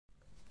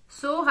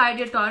So hi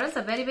dear Taurus,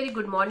 a very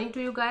good morning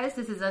to you guys.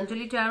 This is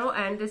Anjali Tarot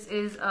and this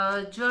is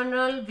a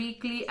journal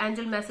weekly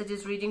angel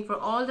messages reading for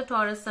all the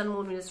Taurus Sun,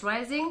 Moon, Venus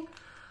rising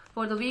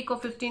for the week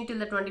of 15 till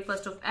the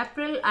 21st of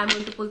April. I'm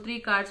going to pull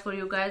 3 cards for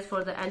you guys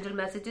for the angel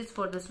messages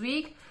for this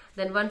week,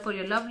 then one for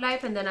your love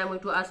life, and then I'm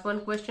going to ask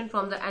one question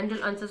from the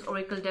Angel Answers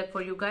Oracle deck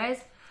for you guys,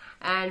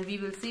 and we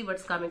will see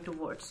what's coming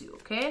towards you.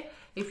 Okay,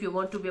 if you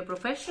want to be a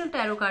professional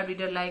tarot card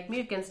reader like me,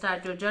 you can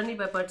start your journey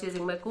by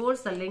purchasing my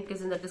course. The link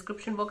is in the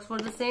description box for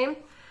the same.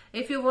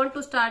 If you want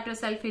to start your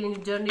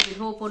self-healing journey with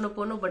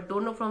Ho'oponopono but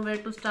don't know from where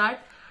to start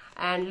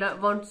and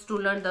wants to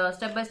learn the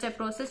step-by-step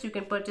process, you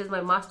can purchase my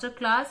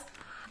masterclass,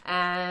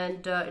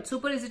 and it's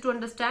super easy to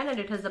understand and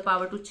it has the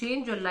power to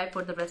change your life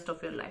for the rest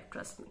of your life,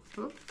 trust me.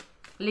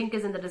 Link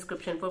is in the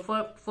description.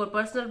 For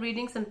personal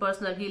readings and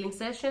personal healing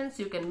sessions,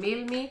 you can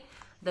mail me.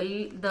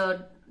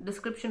 The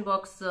description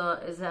box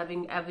is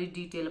having every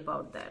detail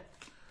about that.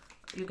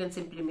 You can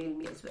simply mail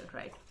me as well,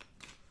 right?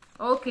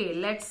 Okay,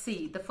 let's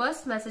see. The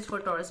first message for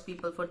Taurus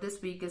people for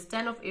this week is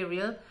 10 of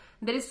Ariel.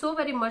 There is so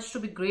very much to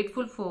be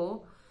grateful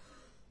for.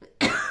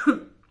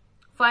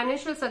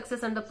 Financial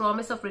success and the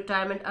promise of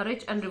retirement, a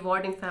rich and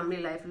rewarding family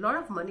life. A lot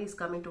of money is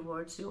coming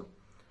towards you.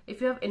 If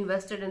you have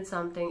invested in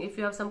something, if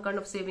you have some kind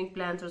of saving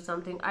plans or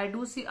something, I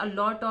do see a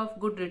lot of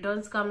good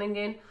returns coming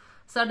in,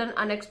 sudden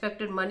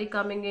unexpected money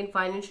coming in,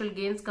 financial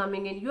gains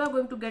coming in. You are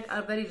going to get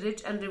a very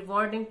rich and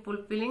rewarding,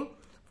 fulfilling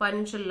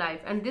financial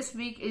life. And this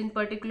week in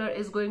particular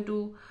is going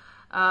to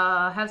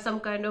have some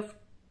kind of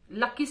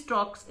lucky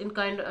strokes in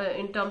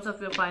terms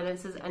of your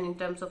finances and in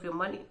terms of your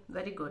money.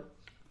 Very good.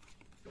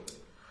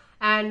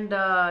 And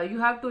you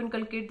have to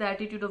inculcate the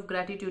attitude of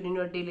gratitude in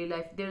your daily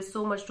life. There is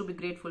so much to be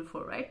grateful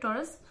for, right,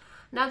 Taurus?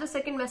 Now the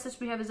second message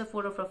we have is a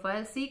 4 of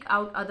Raphael. Seek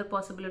out other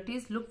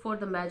possibilities. Look for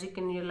the magic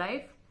in your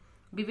life.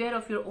 Beware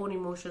of your own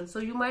emotions. So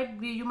you might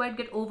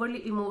get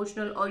overly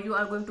emotional, or you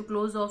are going to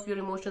close off your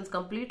emotions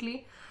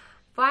completely.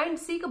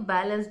 Seek a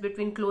balance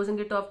between closing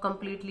it off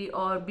completely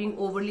or being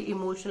overly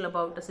emotional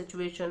about a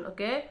situation.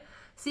 Okay,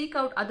 seek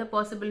out other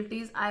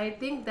possibilities. I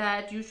think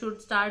that you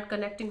should start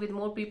connecting with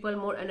more people,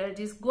 more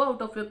energies. Go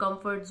out of your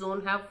comfort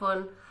zone, have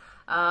fun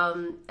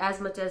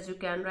as much as you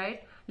can,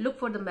 right? Look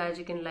for the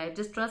magic in life.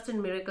 Just trust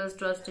in miracles,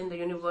 trust in the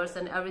universe,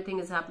 and everything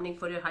is happening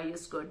for your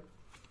highest good.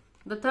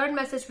 The third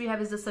message we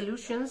have is the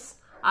solutions.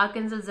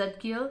 Archangel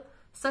Zadkiel.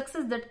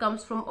 Success that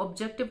comes from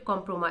objective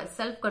compromise,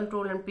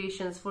 self-control and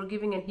patience,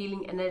 forgiving and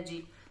healing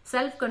energy.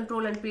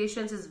 Self-control and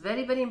patience is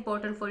very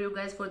important for you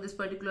guys for this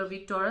particular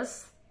week,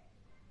 Taurus.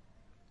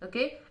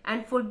 Okay,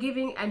 and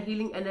forgiving and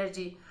healing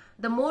energy.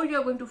 The more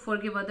you are going to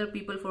forgive other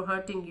people for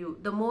hurting you,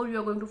 the more you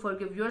are going to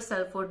forgive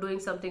yourself for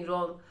doing something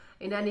wrong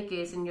in any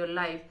case in your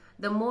life,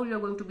 the more you are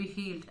going to be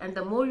healed, and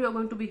the more you are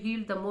going to be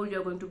healed, the more you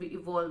are going to be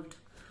evolved.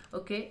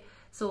 Okay,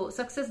 so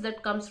success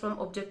that comes from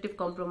objective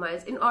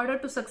compromise. In order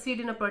to succeed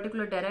in a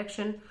particular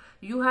direction,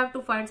 you have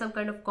to find some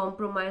kind of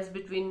compromise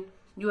between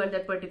you and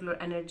that particular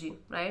energy,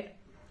 right?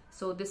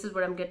 So this is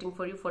what I'm getting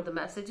for you for the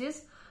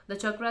messages. The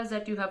chakras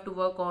that you have to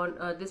work on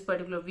this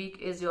particular week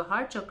is your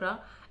heart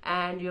chakra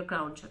and your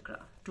crown chakra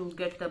to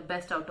get the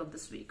best out of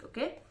this week.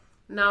 Okay,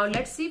 now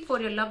let's see for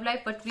your love life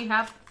what we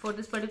have for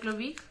this particular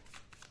week.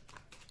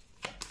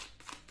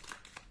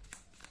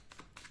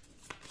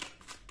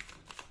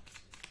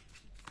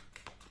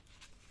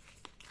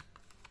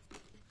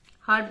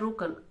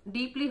 Heartbroken,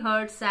 deeply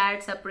hurt,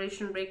 sad,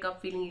 separation,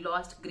 breakup, feeling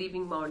lost,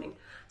 grieving, mourning.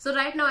 So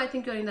right now I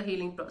think you're in the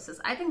healing process.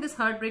 I think this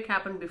heartbreak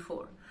happened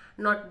before,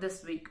 not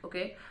this week,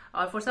 okay?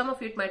 Or for some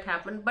of you it might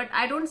happen, but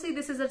I don't see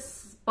this is a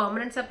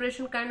permanent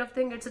separation kind of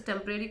thing. It's a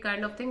temporary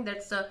kind of thing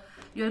that's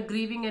you're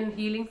grieving and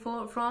healing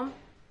from.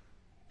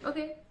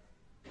 Okay,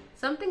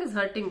 something is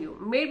hurting you.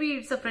 Maybe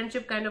it's a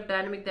friendship kind of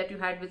dynamic that you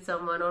had with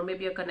someone, or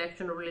maybe a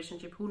connection or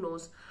relationship, who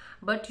knows.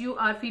 But you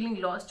are feeling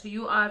lost,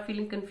 you are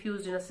feeling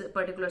confused in a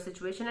particular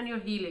situation, and you're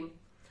healing.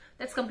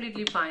 That's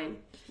completely fine.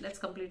 That's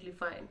completely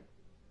fine.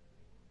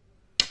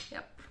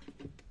 Yep.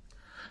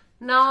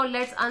 Now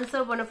let's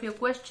answer one of your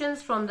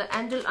questions from the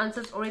Angel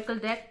Answers Oracle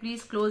deck.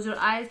 Please close your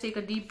eyes, take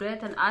a deep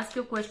breath, and ask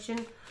your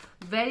question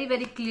very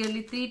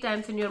clearly 3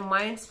 times in your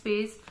mind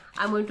space.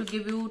 I'm going to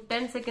give you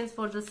 10 seconds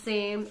for the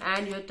same,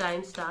 and your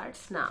time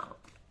starts now.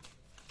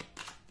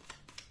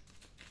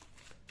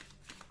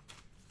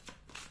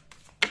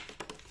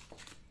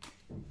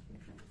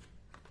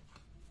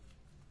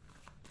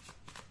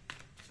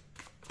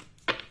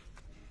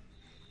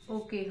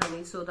 Okay,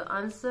 honey, so the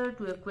answer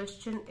to your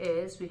question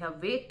is we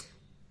have wait.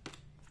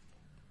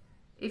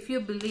 If you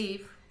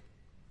believe,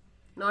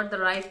 not the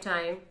right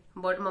time.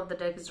 Bottom of the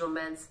deck is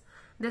romance.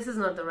 This is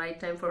not the right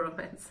time for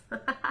romance.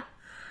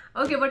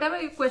 Okay,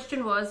 whatever your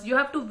question was, you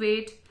have to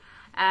wait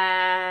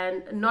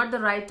and not the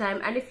right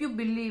time. And if you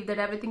believe that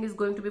everything is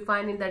going to be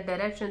fine in that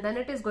direction, then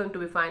it is going to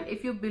be fine.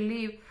 If you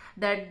believe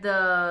that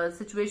the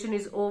situation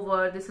is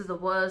over, this is the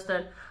worst,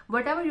 and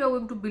whatever you are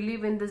going to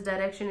believe in this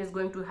direction is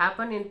going to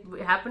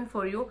happen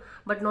for you,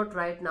 but not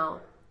right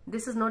now.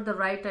 This is not the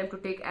right time to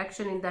take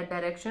action in that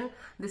direction.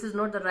 This is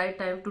not the right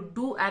time to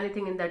do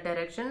anything in that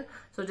direction.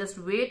 So just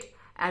wait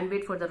and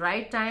wait for the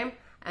right time.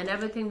 and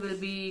everything will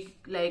be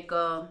like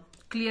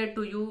clear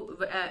to you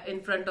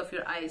in front of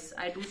your eyes.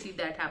 I do see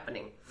that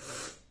happening.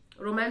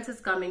 Romance is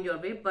coming your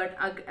way, but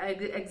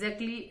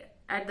exactly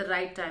at the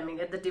right timing,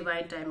 at the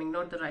divine timing,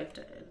 not the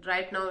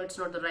right now. It's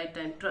not the right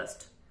time.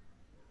 Trust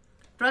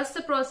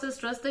the process,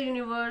 trust the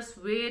universe,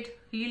 wait,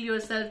 heal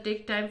yourself,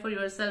 take time for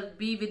yourself,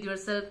 be with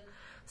yourself,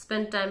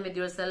 spend time with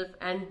yourself,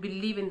 and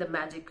believe in the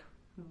magic.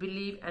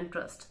 Believe and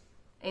trust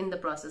in the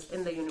process,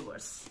 in the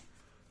universe.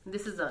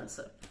 This is the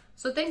answer.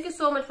 So thank you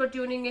so much for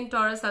tuning in,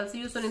 Taurus. I'll see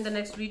you soon in the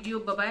next video.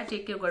 Bye bye,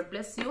 take care, God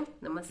bless you.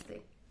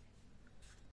 Namaste.